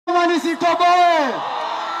nisitoboe.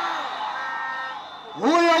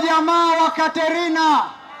 Huyo jamaa wa Katerina,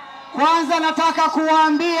 kwanza nataka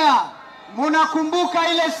kuwaambia, munakumbuka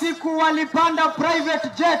ile siku walipanda private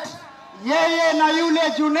jet, yeye na yule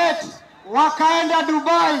Junet wakaenda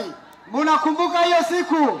Dubai? Munakumbuka hiyo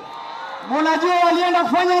siku? Munajua walienda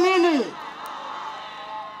kufanya nini?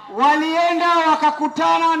 Walienda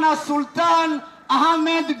wakakutana na Sultan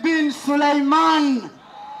Ahmed bin Suleiman,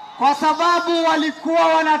 kwa sababu walikuwa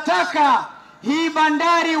wanataka hii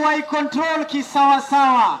bandari waikontrol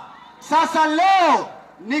kisawasawa. Sasa leo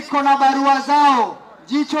niko na barua zao,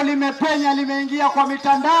 jicho limepenya, limeingia kwa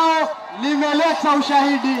mitandao, limeleta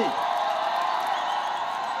ushahidi.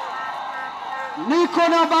 Niko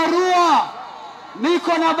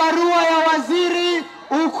na barua ya waziri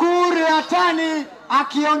Ukur Yatani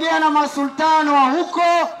akiongea na masultani wa huko,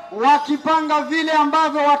 wakipanga vile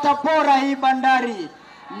ambavyo watapora hii bandari.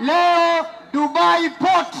 Leo Dubai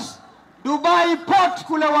Port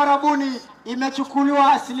kule Warabuni imechukuliwa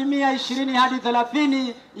 20% hadi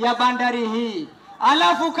 30% ya bandari hii.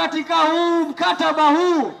 Alafu katika huu mkataba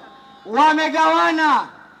huu wamegawana.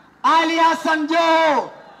 Ali Hassan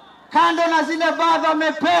Joho kando na zile baadhi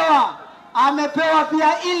amepewa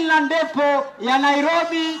pia inland depot ya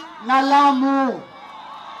Nairobi na Lamu.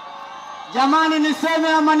 Jamani, niseme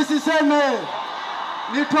ama nisiseme?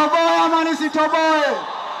 Nitoboe ama nisitoboe?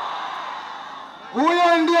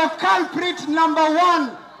 Huyo ndio culprit number 1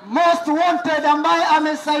 most wanted, ambaye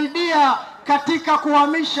amesaidia katika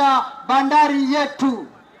kuhamisha bandari yetu.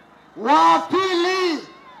 Wa pili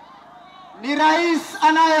ni rais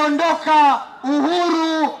anayeondoka,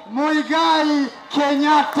 Uhuru Muigai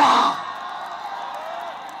Kenyatta.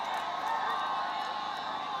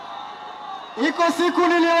 Iko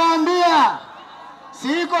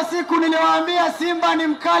siku niliwaambia Simba ni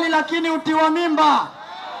mkali lakini utiwa mimba.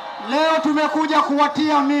 Leo tumekuja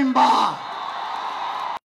kuwatia mimba.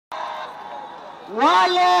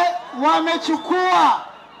 Wale wamechukua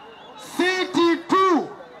CT2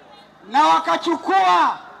 na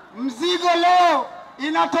wakachukua mzigo, leo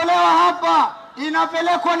inatolewa hapa,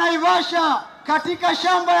 inapelekwa Naivasha katika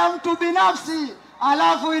shamba ya mtu binafsi,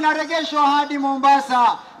 alafu inaregeshwa hadi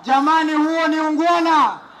Mombasa. Jamani, huo ni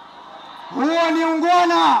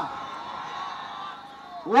ungwana?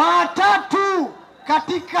 Watatu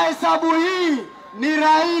katika hesabu hii ni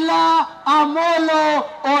Raila Amolo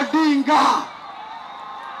Odinga.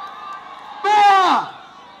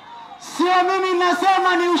 Sio mimi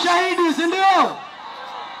nasema, ni ushahidi, si ndio?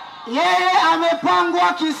 Yeye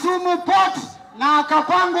amepangwa Kisumu Port na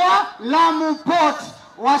akapangwa Lamu Port.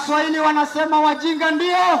 Waswahili wanasema wajinga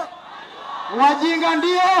ndio?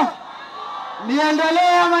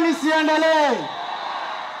 Niendelee ama nisiendelee?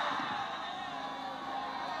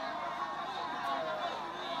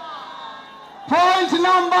 Point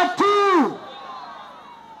number 2.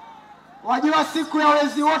 Wajua siku ya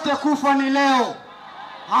wezi wote kufa ni leo.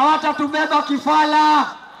 Hawatatubeba kifala.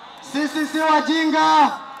 Sisi si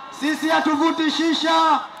wajinga. Sisi hatuvuti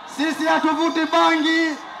shisha. Sisi hatuvuti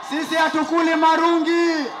bangi. Sisi hatukuli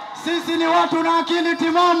marungi. Sisi ni watu na akili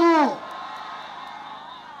timamu.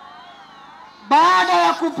 Baada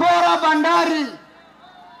ya kupora bandari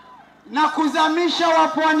na kuzamisha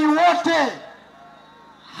wapwani wote,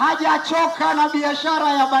 hajachoka na biashara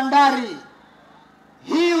ya bandari.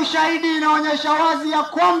 Hii ushahidi inaonyesha wazi ya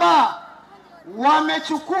kwamba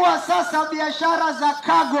wamechukua sasa biashara za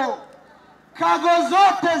cargo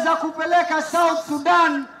zote za kupeleka South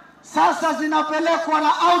Sudan sasa zinapelekwa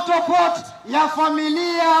na autoport ya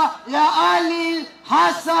familia ya Ali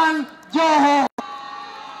Hassan Joho.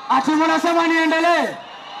 Ati munasema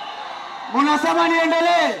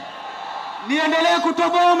niendelee? Niendelee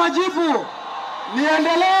kutoboa majibu?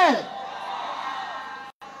 Niendelee?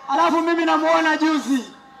 Alafu mimi namuona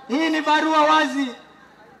juzi, hii ni barua wazi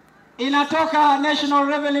inatoka National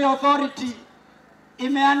Revenue Authority,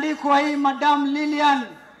 imeandikwa hii Madam Lilian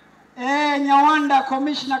Nyawanda,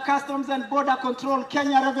 Commissioner Customs and Border Control,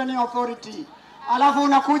 Kenya Revenue Authority. Alafu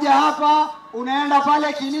unakuja hapa, unaenda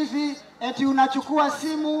pale Kilifi, eti unachukua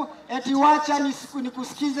simu, eti wacha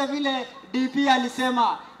nikusikize vile DP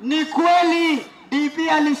alisema. Ni kweli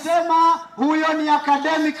DP alisema huyo ni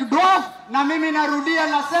academic dwarf, na mimi narudia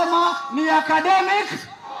nasema ni academic.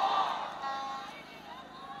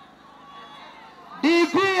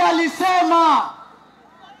 DP alisema,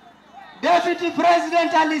 Deputy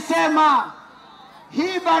President alisema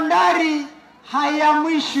hii bandari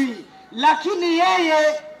hayamwishwi, lakini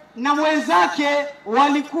yeye na mwenzake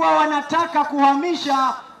walikuwa wanataka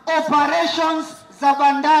kuhamisha operations za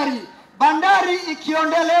bandari. Bandari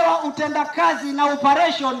ikiondolewa utendakazi na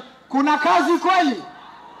operation, kuna kazi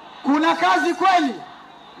kweli?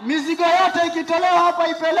 Mizigo mizigo yote ikitolewa hapa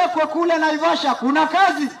ipelekwe kule Naivasha. Kuna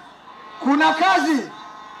kazi? Kuna kazi?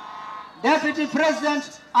 Deputy President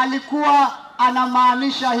alikuwa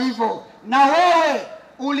anamaanisha hivyo, na wewe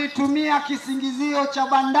ulitumia kisingizio cha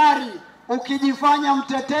bandari ukijifanya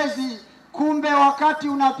mtetezi, kumbe wakati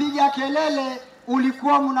unapiga kelele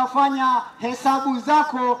ulikuwa mnafanya hesabu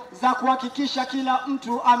zako za kuhakikisha kila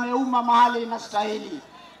mtu ameuma mahali inastahili.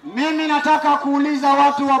 Mimi nataka kuuliza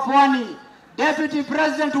watu wa Pwani, Deputy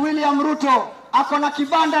President William Ruto ako na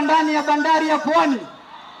kibanda ndani ya bandari ya Pwani?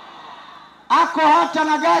 Ako hata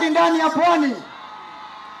na gari ndani ya Pwani?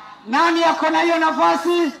 Nani ako na hiyo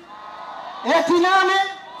nafasi? Eti nani?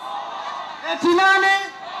 Eti nani?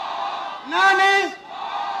 Nani?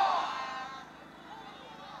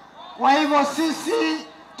 Kwa hivyo sisi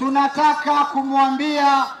tunataka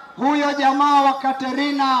kumwambia huyo jamaa wa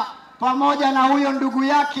Katerina pamoja na huyo ndugu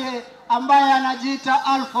yake ambaye anajiita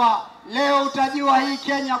Alpha, leo utajua hii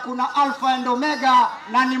Kenya kuna Alpha and Omega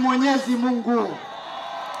na ni Mwenyezi Mungu.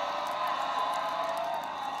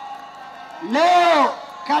 Leo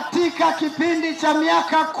katika kipindi cha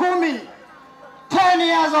miaka 10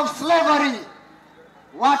 years of slavery,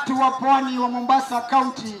 watu wa Pwani wa Mombasa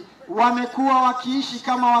County wamekuwa wakiishi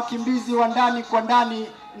kama wakimbizi wa ndani kwa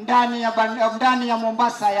ndani ya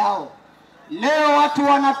Mombasa yao. Leo watu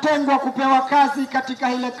wanatengwa kupewa kazi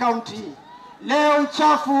katika ile county. Leo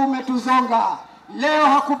uchafu umetuzonga. Leo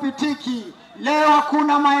hakupitiki. Leo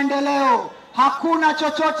hakuna maendeleo. Hakuna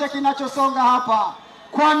chochote kinachosonga hapa.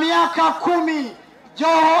 Kwa miaka 10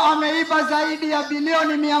 Joho ameiba zaidi ya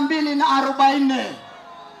bilioni 240.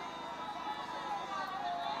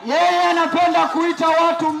 Yeye anapenda kuita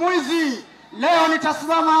watu mwizi. Leo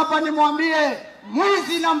nitasimama hapa nimwambie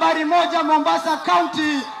mwizi nambari 1 Mombasa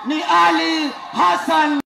County ni Ali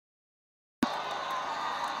Hassan.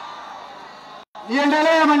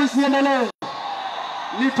 Niendelee ama nisiendelee?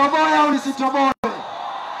 Nitoboe au nisitoboe?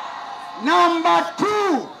 Number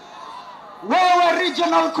 2, wewe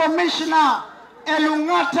Regional Commissioner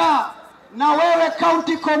Elung'ata na wewe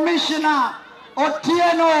County Commissioner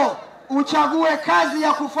Otieno, uchague kazi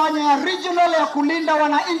ya kufanya ya regional ya kulinda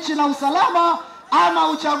wananchi na usalama, ama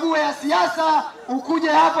uchague ya siasa ukuje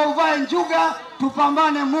hapa uvae njuga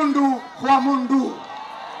tupambane mundu kwa mundu.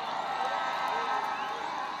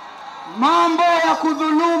 Mambo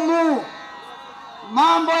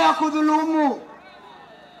ya kudhulumu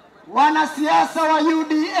wanasiasa wa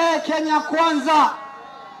UDA Kenya Kwanza,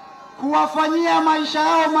 kuwafanyia maisha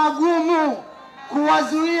yao magumu,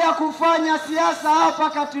 kuwazuia kufanya siasa hapa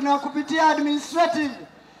katika kupitia administrative.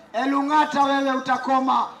 Elung'ata, wewe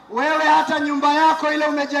utakoma. Wewe hata nyumba yako ile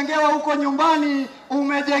umejengewa huko nyumbani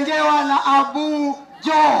umejengewa na Abu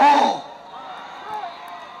Joho,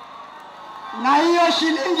 na hiyo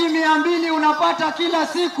shilingi 200 unapata kila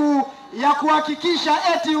siku ya kuhakikisha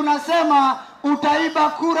eti unasema utaiba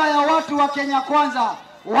kura ya watu wa Kenya Kwanza.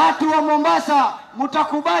 Watu wa Mombasa,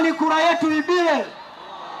 mtakubali kura yetu ibiwe?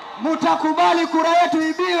 Mtakubali kura yetu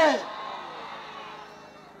ibiwe?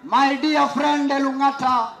 My dear friend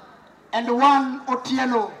Elung'ata and one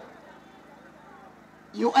Otieno,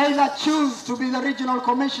 you either choose to be the regional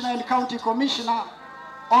commissioner and county commissioner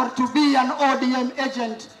or to be an ODM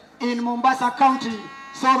agent in Mombasa County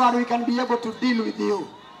so that we can be able to deal with you.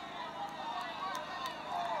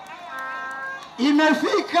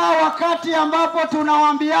 Imefika wakati ambapo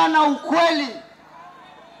tunawaambiana ukweli,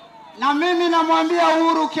 na mimi namwambia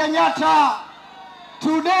Uhuru Kenyatta,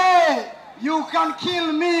 today you can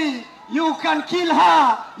kill me, you can kill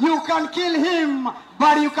her, you can kill him,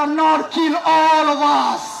 but you cannot kill all of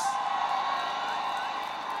us.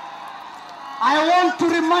 I want to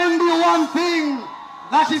remind you one thing,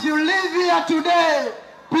 that if you live here today,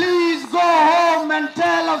 please go home and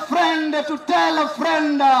tell a friend to tell a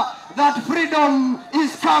friend that freedom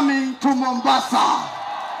is coming to Mombasa.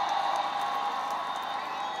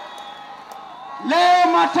 Leo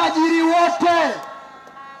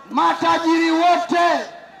matajiri wote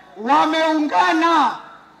wameungana,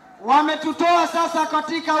 wametutoa sasa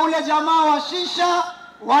katika ule jamaa wa shisha,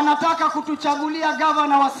 wanataka kutuchagulia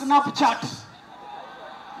gavana wa Snapchat.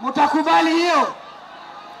 Mtakubali hiyo?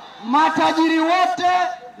 Matajiri wote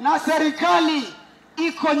na serikali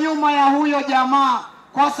iko nyuma ya huyo jamaa,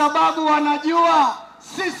 kwa sababu wanajua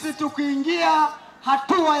sisi tukiingia,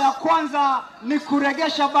 hatua ya kwanza ni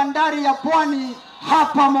kuregesha bandari ya Pwani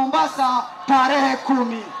hapa Mombasa tarehe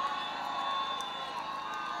 10.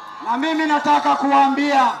 Na mimi nataka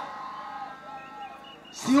kuwaambia,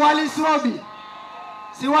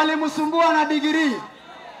 si walimsumbua na degree,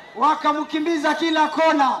 wakamkimbiza kila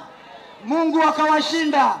kona, Mungu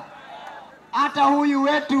akawashinda. Hata huyu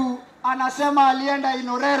wetu anasema alienda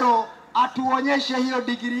Inorero atuonyeshe hiyo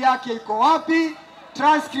degree yake iko wapi,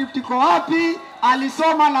 transcript iko wapi,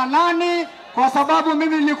 alisoma na nani, kwa sababu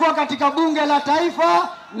mimi nilikuwa katika bunge la taifa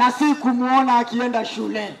na si kumuona akienda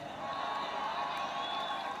shule.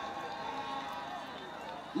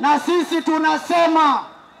 Na sisi tunasema,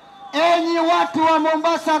 enyi watu wa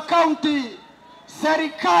Mombasa County,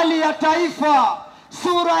 serikali ya taifa,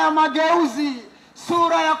 sura ya mageuzi,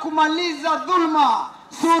 sura ya kumaliza dhulma,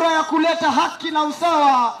 sura ya kuleta haki na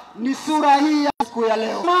usawa ni sura hii ya siku ya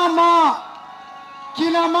leo.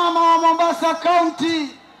 Kina mama wa Mombasa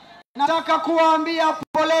County, nataka kuwaambia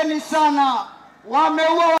poleni sana.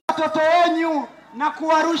 Wameua watoto wenyu na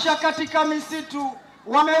kuwarusha katika misitu.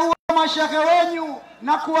 Wameua mashehe wenyu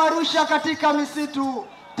na kuwarusha katika misitu.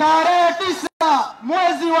 Tarehe 9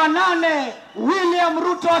 mwezi wa 8, William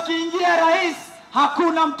Ruto akiingia rais,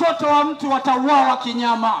 hakuna mtoto wa mtu atauawa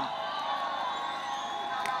kinyama.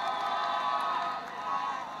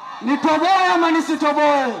 Nitoboe ama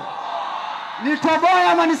nisitoboe? Nitoboe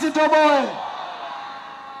ama nisitoboe?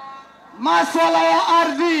 Masuala ya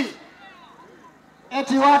ardhi,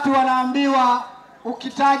 eti watu wanaambiwa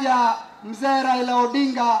ukitaja mzee Raila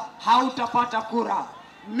Odinga hautapata kura.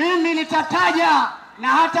 Mimi nitataja, na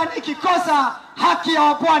hata nikikosa haki ya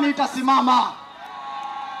wapwani itasimama.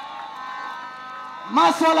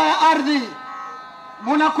 Masuala ya ardhi,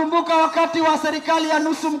 munakumbuka wakati wa serikali ya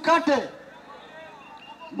nusu mkate?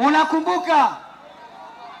 Munakumbuka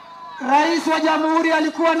rais wa jamhuri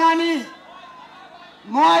alikuwa nani?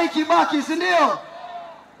 Mwai Kibaki, si ndio?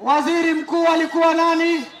 Waziri mkuu alikuwa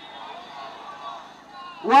nani?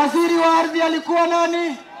 Waziri wa ardhi alikuwa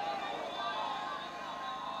nani?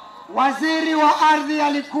 Waziri wa ardhi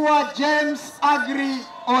alikuwa James Agri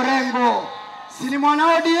Orengo. Si ni mwana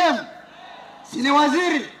ODM? Si ni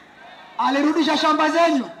waziri? Alirudisha shamba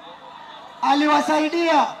zenyu,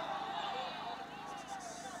 aliwasaidia.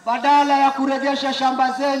 Badala ya kuregesha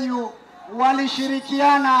shamba zenyu,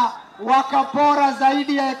 walishirikiana wakapora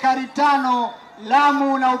zaidi ya ekari 5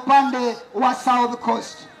 Lamu na upande wa South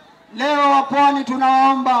Coast. Leo wapwani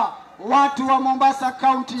tunawaomba watu wa Mombasa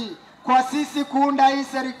County, kwa sisi kuunda hii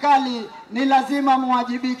serikali ni lazima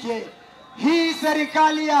muwajibike. Hii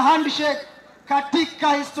serikali ya handshake katika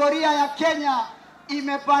historia ya Kenya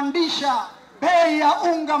imepandisha bei ya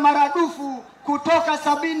unga maradufu kutoka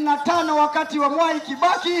 75 wakati wa Mwai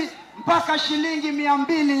Kibaki mpaka shilingi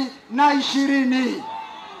 220.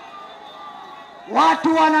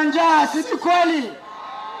 Watu wana njaa, si ni kweli?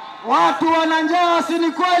 Watu wana njaa, si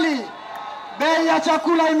ni kweli? Bei ya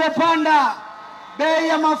chakula imepanda, bei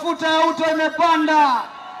ya mafuta ya uto imepanda,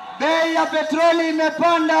 bei ya petroli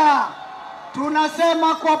imepanda.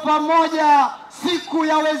 Tunasema kwa pamoja, siku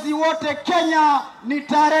ya wezi wote Kenya ni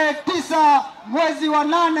tarehe 9 mwezi wa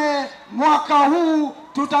 8 mwaka huu,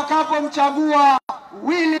 tutakapomchagua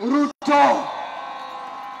William Ruto.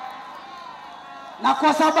 Na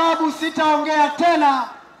kwa sababu sitaongea tena,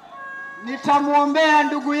 nitamuombea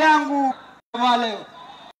ndugu yangu leo.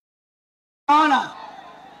 Naona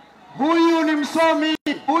huyu ni msomi,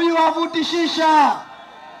 huyu havuti shisha,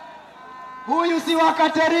 huyu si wa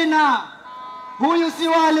Katerina, huyu si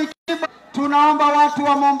wa Alikiba. Tunaomba watu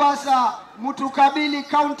wa Mombasa mtukabili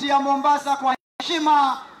kaunti ya Mombasa kwa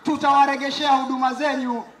heshima, tutawaregeshea huduma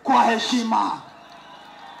zenyu kwa heshima.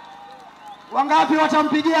 Wangapi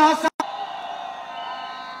watampigia hasa?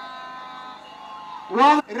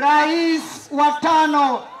 Rais wa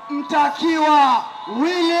 5 mtakiwa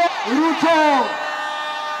William Ruto.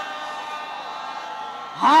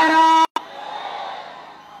 Hara.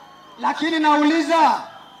 Lakini nauliza,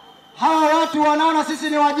 hawa watu wanaona sisi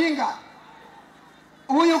ni wajinga?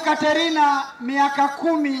 Huyu Katerina miaka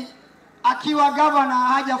 10 akiwa governor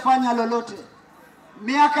hajafanya lolote.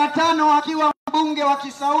 Miaka 5 akiwa mbunge wa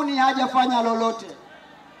Kisauni hajafanya lolote.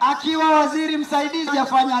 Akiwa waziri msaidizi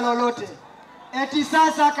hajafanya lolote. Eti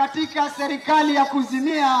sasa katika serikali ya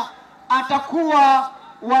kuzimia atakuwa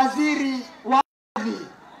waziri wa ardhi.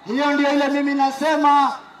 Hiyo ndio ile mimi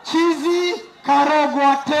nasema chizi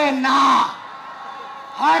karogwa tena.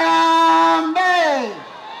 Harambe!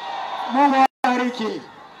 Mungu awabariki.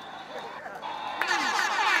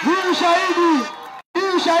 Hii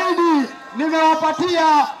ushahidi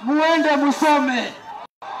nimewapatia, muende musome.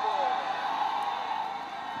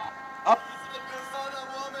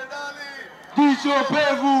 Jicho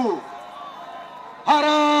pevu.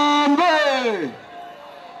 Harambe!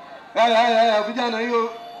 Vijana,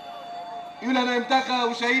 hiyo yule anayemtaka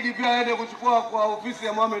ushahidi pia aende kuchukua kwa ofisi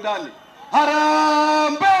ya Mohamed Ali.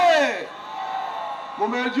 Harambe!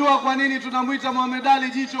 Mumejua kwa nini tunamuita Mohamed Ali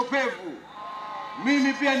jicho pevu?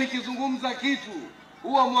 Mimi pia nikizungumza kitu,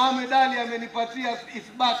 huwa Mohamed Ali amenipatia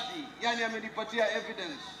ithbati, yani amenipatia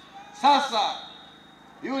evidence. Sasa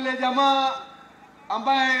yule jamaa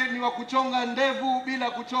ambaye ni wa kuchonga ndevu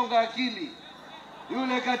bila kuchonga akili,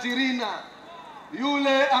 yule Katirina,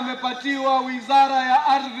 yule amepatiwa wizara ya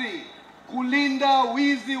ardhi kulinda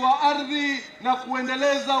wizi wa ardhi na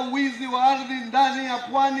kuendeleza wizi wa ardhi ndani ya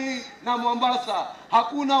Pwani na Mombasa.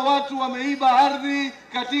 Hakuna watu wameiba ardhi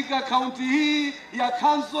katika kaunti hii ya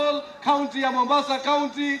Council, kaunti ya Mombasa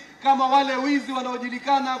County, kama wale wizi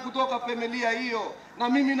wanaojulikana kutoka familia hiyo. Na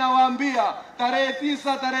mimi nawaambia tarehe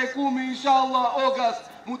 9, tarehe 10 inshallah August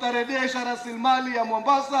mutarejesha rasilimali ya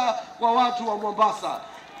Mombasa kwa watu wa Mombasa.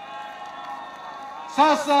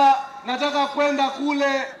 Sasa nataka kwenda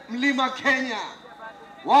kule Mlima Kenya.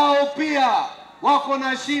 Wao pia wako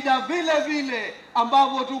na shida vile vile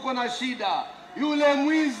ambavyo tuko na shida. Yule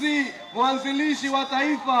mwizi mwanzilishi wa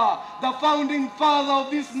taifa, the founding father of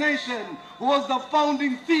this nation, who was the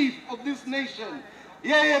founding thief of this nation,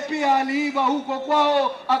 yeye pia aliiba huko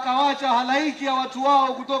kwao, akawacha halaiki ya watu wao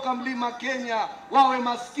kutoka Mlima Kenya wawe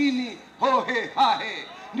maskini hohe hahe.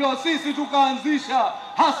 Ndio sisi tukaanzisha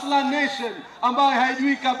Hustler Nation ambayo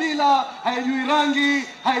haijui kabila, haijui rangi,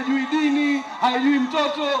 haijui dini, haijui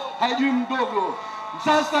mtoto, haijui mdogo.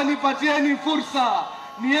 Sasa nipatieni fursa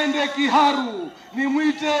niende Kiharu,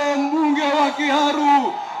 nimwite mbunge wa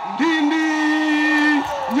Kiharu, Ndindi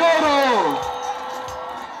Nyoro.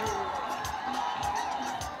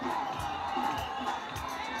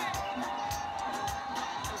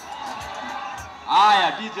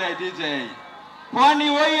 Aya, DJ. Pwani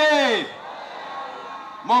oye!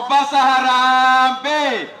 Mombasa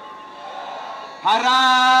harambe!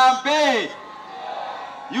 Harambe!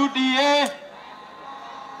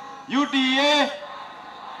 UDA!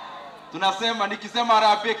 Tunasema, nikisema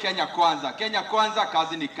harambe, Kenya kwanza. Kenya kwanza,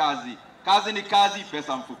 kazi ni kazi. Kazi ni kazi,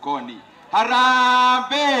 pesa mfukoni.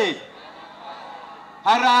 Harambe!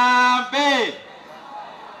 Harambe!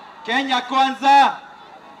 Kenya kwanza,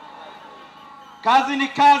 kazi ni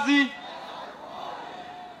kazi.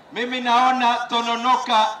 Mimi naona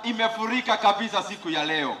Tononoka imefurika kabisa siku ya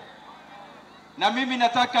leo. Na mimi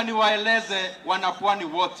nataka niwaeleze wanapwani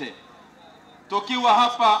wote, tukiwa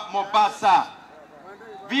hapa Mombasa,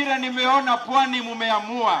 vile nimeona Pwani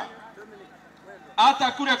mumeamua,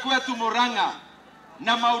 hata kule kwetu Murang'a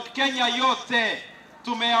na Mount Kenya yote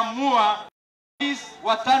tumeamua.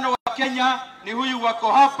 Watano wa Kenya ni huyu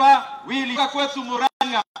wako hapa, wili kwetu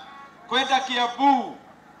Murang'a, kwenda Kiambu,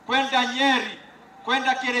 kwenda Nyeri,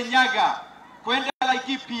 kwenda Kirinyaga, kwenda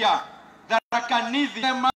Laikipia, Tharaka Nithi,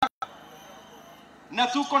 na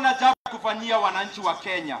tuko na jambo kufanyia wananchi wa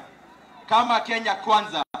Kenya kama Kenya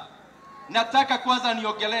kwanza. Nataka kwanza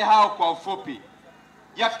niongelee hao kwa ufupi.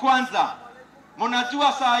 Ya kwanza,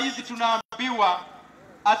 mnajua saa hizi tunaambiwa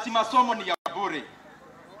ati masomo ni ya bure,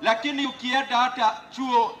 lakini ukienda hata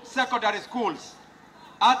chuo secondary schools,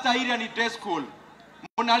 hata ile ni day school,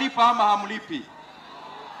 mnalipa ama hamlipi?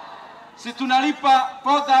 Si tunalipa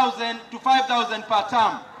 4,000 to 5,000 per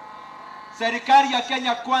term. Serikali ya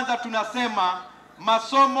Kenya kwanza tunasema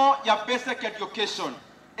masomo ya basic education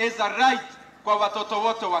is a right kwa watoto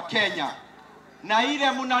wote wa Kenya. Na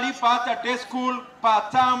ile mnalipa hata day school per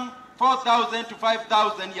term 4,000 to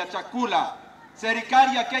 5,000 ya chakula,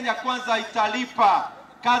 serikali ya Kenya kwanza italipa.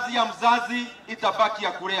 Kazi ya mzazi itabaki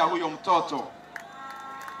ya kulea huyo mtoto.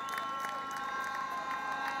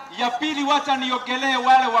 Ya pili, wacha niongelee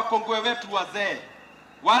wale wakongwe wetu wazee.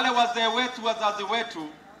 Wale wazee wetu, wazazi wetu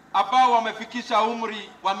ambao wamefikisha umri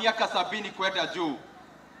wa miaka 70 kwenda juu.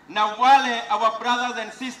 Na wale our brothers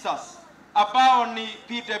and sisters ambao ni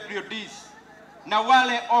PWDs. Na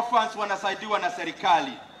wale orphans wanasaidiwa na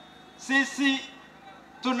serikali. Sisi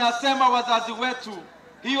tunasema wazazi wetu,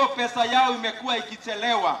 hiyo pesa yao imekuwa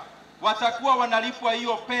ikichelewa, watakuwa wanalipwa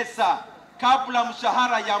hiyo pesa kabla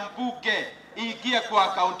mshahara ya mbunge iingie kwa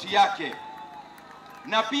akaunti yake.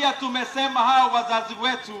 Na pia tumesema hao wazazi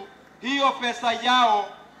wetu, hiyo pesa yao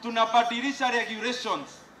tunabadilisha regulations,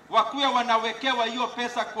 wakuwe wanawekewa hiyo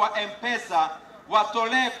pesa kwa M-Pesa,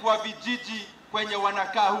 watolee kwa vijiji kwenye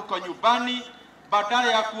wanakaa huko nyumbani,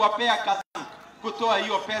 badala ya kuwapea kazi kutoa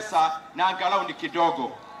hiyo pesa na angalau ni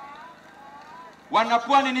kidogo.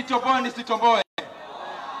 Wanapwani, nitomboe nisitomboe?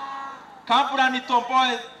 Kabla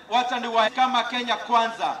nitomboe, wacha niwae kama Kenya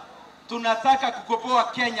kwanza. Tunataka kukomboa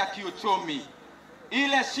Kenya kiuchumi.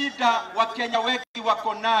 Ile shida wa Kenya wengi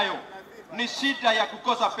wako nayo ni shida ya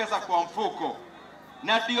kukosa pesa kwa mfuko.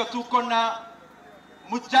 Na ndio tuko na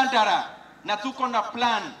mjadala na tuko na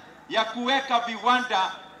plan ya kuweka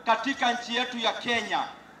viwanda katika nchi yetu ya Kenya,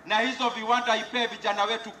 na hizo viwanda ipe vijana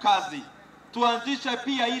wetu kazi. Tuanzishe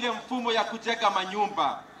pia ile mfumo ya kujenga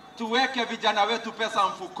manyumba, tuweke vijana wetu pesa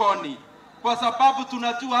mfukoni, kwa sababu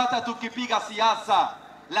tunajua hata tukipiga siasa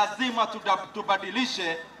lazima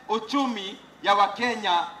tubadilishe uchumi ya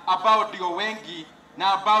Wakenya ambao ndio wengi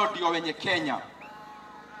na ambao ndio wenye Kenya.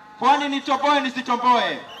 Kwani nitomboe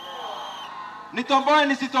nisitomboe? Nitomboe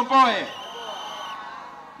nisitomboe?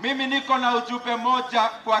 Mimi niko na ujumbe moja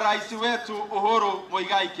kwa rais wetu Uhuru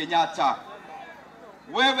Muigai Kenyatta.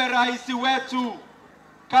 Wewe rais wetu,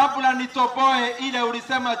 kabla nitomboe ile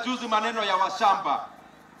ulisema juzi maneno ya washamba,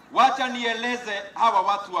 wacha nieleze hawa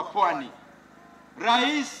watu wa pwani.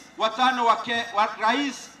 Rais watano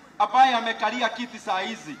rais ambaye amekalia kiti saa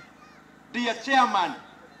hizi ndiye chairman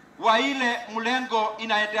wa ile mlengo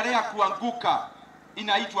inaendelea kuanguka,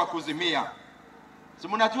 inaitwa Kuzimia. Si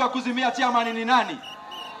mnajua Kuzimia chairman ni nani?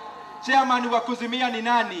 Chairman wa Kuzimia ni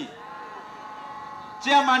nani?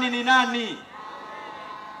 Chairman ni nani?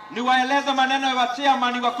 Niwaeleze maneno ya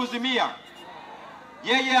chairman wa Kuzimia.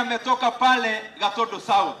 Yeye ametoka pale Gatodo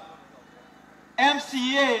South.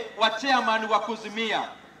 MCA wa chairman wa Kuzimia,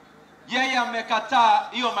 yeye amekataa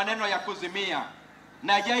hiyo maneno ya Kuzimia,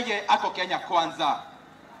 na yeye ako Kenya Kwanza.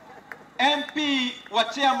 MP wa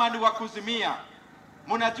chairman wa Kuzimia,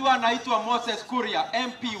 mnajua anaitwa Moses Kuria,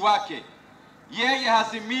 MP wake. Yeye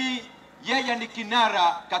hazimii, yeye ni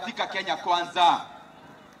kinara katika Kenya Kwanza.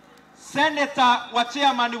 Senator wa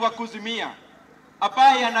chairman wa Kuzimia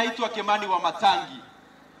ambaye anaitwa Kimani wa Matangi,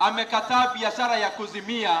 amekataa biashara ya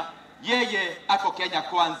Kuzimia, yeye ako Kenya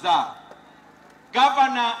Kwanza.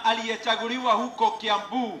 Governor aliyechaguliwa huko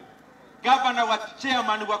Kiambu, governor wa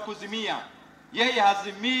chairman wa Kuzimia, yeye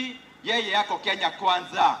hazimii, yeye ako Kenya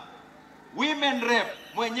Kwanza. Women rep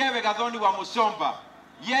mwenyewe Gathoni wa Mushomba,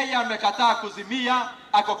 yeye amekataa Kuzimia,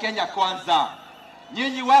 ako Kenya Kwanza.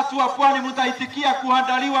 Nyinyi watu wa pwani mtaitikia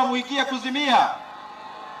kuandaliwa muingie Kuzimia?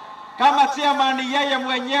 Kama chairman yeye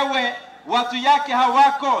mwenyewe watu yake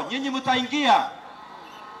hawako, nyinyi mtaingia?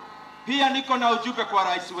 Pia niko na ujumbe kwa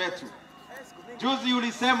rais wetu. Juzi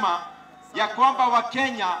ulisema ya kwamba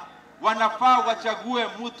Wakenya wanafaa wachague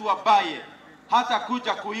mtu ambaye hata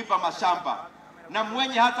kuja kuiba mashamba na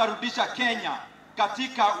mwenye hata rudisha Kenya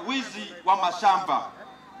katika wizi wa mashamba.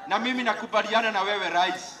 Na mimi nakubaliana na wewe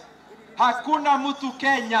rais. Hakuna mtu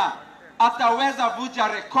Kenya ataweza vuja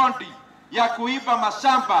rekodi ya kuiba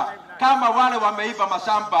mashamba kama wale wameiba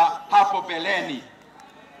mashamba hapo beleni.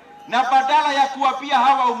 Na badala ya kuwapia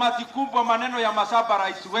hawa umati kubwa maneno ya mashamba,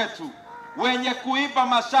 rais wetu, wenye kuiba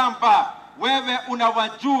mashamba wewe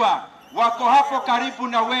unawajua, wako hapo karibu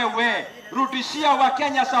na wewe. Rudishia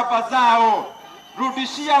Wakenya shamba zao,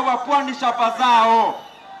 rudishia wapwani shamba zao,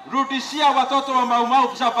 rudishia watoto wa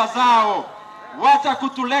Maumau shamba zao. Wacha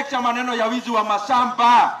kutulecture maneno ya wizi wa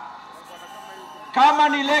mashamba. Kama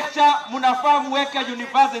ni lecture mnafaa muweke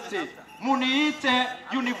university, muniite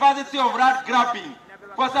University of Land Grabbing,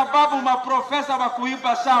 kwa sababu maprofesa wa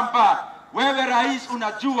kuiba shamba wewe rais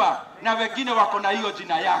unajua, na wengine wako na hiyo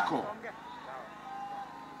jina yako.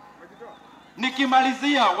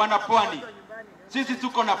 Nikimalizia, wanapwani, sisi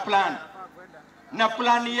tuko na plan, na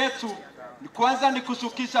plani yetu kwanza ni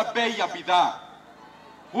kushukisha bei ya bidhaa.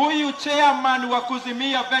 Huyu chairman wa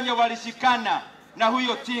Kuzimia venye walishikana na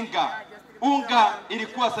huyo Tinga, unga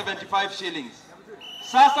ilikuwa 75 shillings.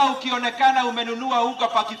 Sasa ukionekana umenunua unga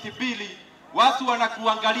pakiti mbili, watu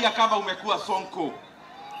wanakuangalia kama umekuwa sonko.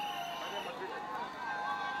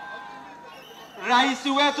 Rais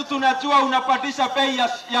wetu, tunajua unapandisha bei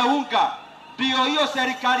ya unga, ndio hiyo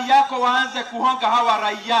serikali yako waanze kuhonga hawa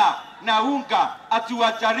raia na unga,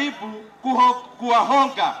 atuwajaribu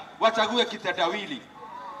kuwahonga wachague kitendawili.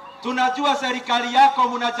 Tunajua serikali yako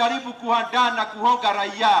mnajaribu kuandaa na kuhonga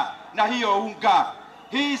raia na hiyo unga.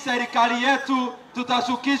 Hii serikali yetu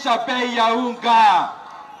tutashukisha bei ya unga.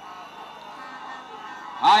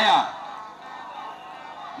 Haya,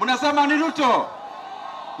 mnasema ni Ruto?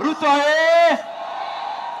 Ruto eh!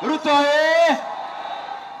 Ruto eh!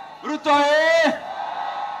 Ruto eh!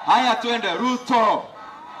 Haya, tuende Ruto.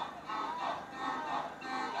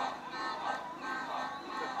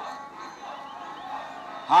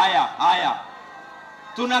 Haya.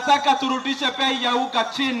 Tunataka turudishe bei ya unga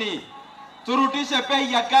chini. Turudishe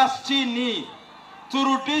bei ya gas chini.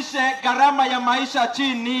 Turudishe gharama ya maisha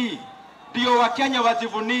chini. Ndio Wakenya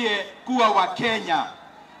wajivunie kuwa Wakenya.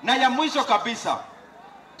 Na ya mwisho kabisa,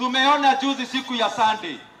 tumeona juzi siku ya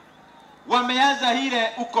Sunday wameanza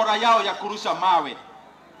ile ukora yao ya kurusha mawe.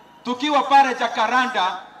 Tukiwa pale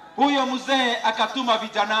Jakaranda, huyo mzee akatuma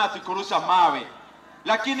vijana kurusha mawe,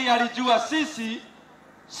 lakini alijua sisi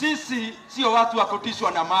sio watu wa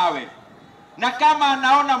kutishwa na mawe, na kama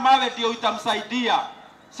anaona mawe ndio itamsaidia,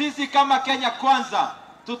 sisi kama Kenya Kwanza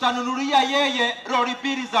tutanunulia yeye lori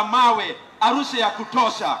mbili za mawe arushe ya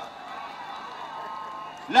kutosha.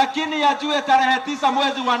 Lakini yajue tarehe 9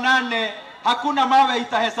 mwezi wa 8 hakuna mawe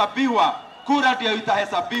itahesabiwa, kura ndio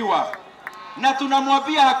itahesabiwa. Na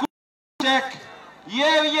tunamwambia hakuna check.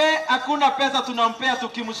 Yeye hakuna pesa tunampea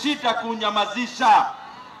tukimshida kunyamazisha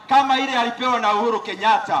kama ile alipewa na Uhuru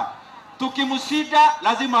Kenyatta. Tukimshida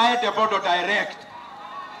lazima aende bodo direct.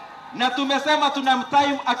 Na tumesema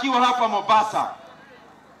tunamtime akiwa hapa Mombasa.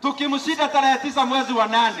 Tukimshida tarehe 9 mwezi wa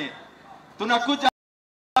 8 tunakuja